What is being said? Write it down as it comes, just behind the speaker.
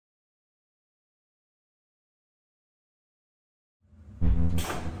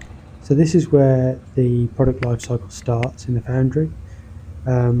So this is where the product life cycle starts in the foundry.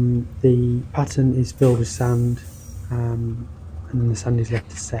 The pattern is filled with sand, and then the sand is left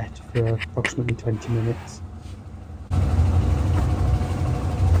to set for approximately 20 minutes.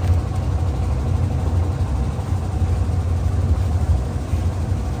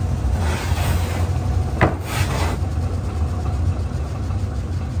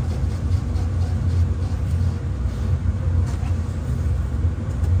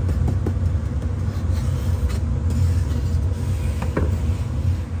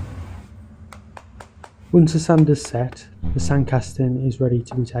 Once the sand is set, the sand casting is ready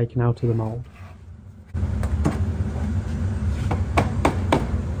to be taken out of the mould.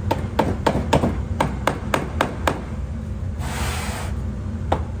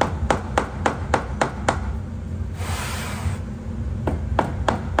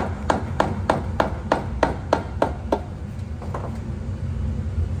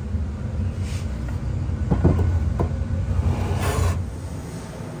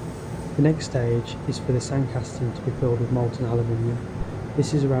 The next stage is for the sand casting to be filled with molten aluminium.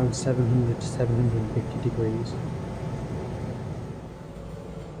 This is around 700 to 750 degrees.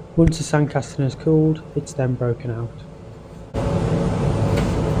 Once the sand casting has cooled, it's then broken out.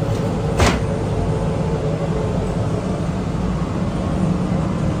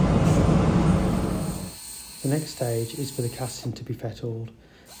 The next stage is for the casting to be fettled.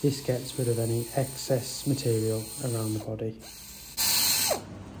 This gets rid of any excess material around the body.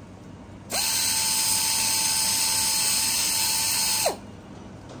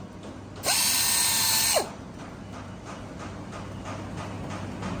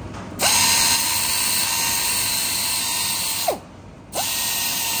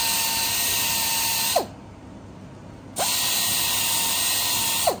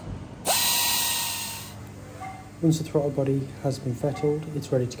 Once the throttle body has been fettled,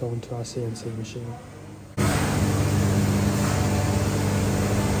 it's ready to go onto our CNC machine.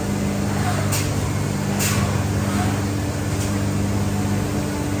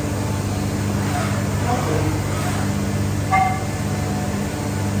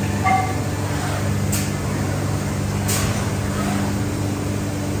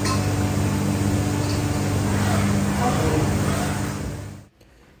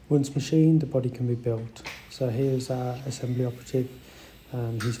 Once machined, the body can be built. So here's our assembly operative.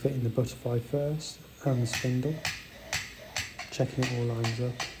 He's fitting the butterfly first and the spindle, checking it all lines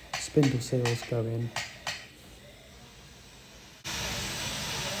up. Spindle seals go in.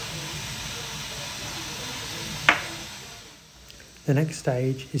 The next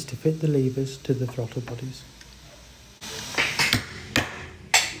stage is to fit the levers to the throttle bodies.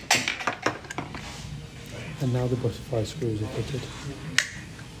 And now the butterfly screws are fitted.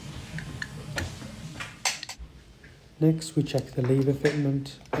 Next, we check the lever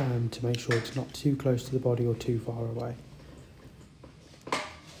fitment to make sure it's not too close to the body or too far away.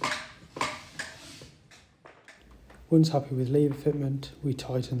 Once happy with lever fitment, we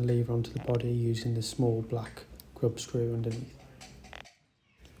tighten the lever onto the body using the small black grub screw underneath.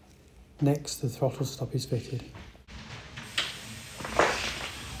 Next, the throttle stop is fitted.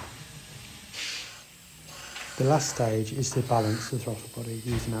 The last stage is to balance the throttle body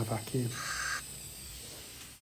using our vacuum.